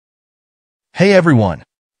Hey everyone,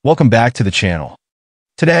 welcome back to the channel.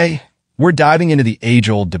 Today, we're diving into the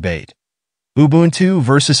age-old debate, Ubuntu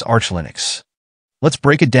versus Arch Linux. Let's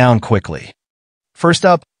break it down quickly. First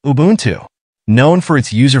up, Ubuntu. Known for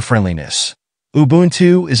its user-friendliness,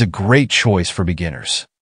 Ubuntu is a great choice for beginners.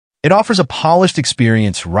 It offers a polished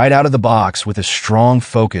experience right out of the box with a strong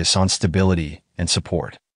focus on stability and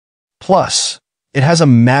support. Plus, it has a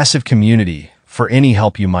massive community for any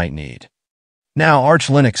help you might need. Now, Arch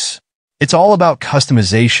Linux. It's all about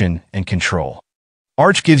customization and control.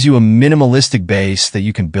 Arch gives you a minimalistic base that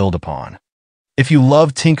you can build upon. If you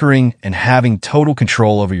love tinkering and having total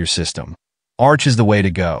control over your system, Arch is the way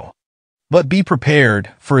to go. But be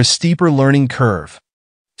prepared for a steeper learning curve.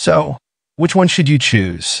 So, which one should you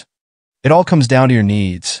choose? It all comes down to your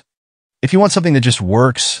needs. If you want something that just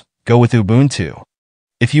works, go with Ubuntu.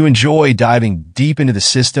 If you enjoy diving deep into the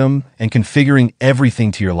system and configuring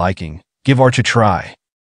everything to your liking, give Arch a try.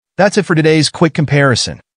 That's it for today's quick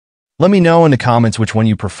comparison. Let me know in the comments which one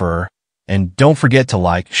you prefer, and don't forget to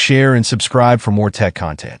like, share, and subscribe for more tech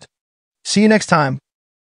content. See you next time.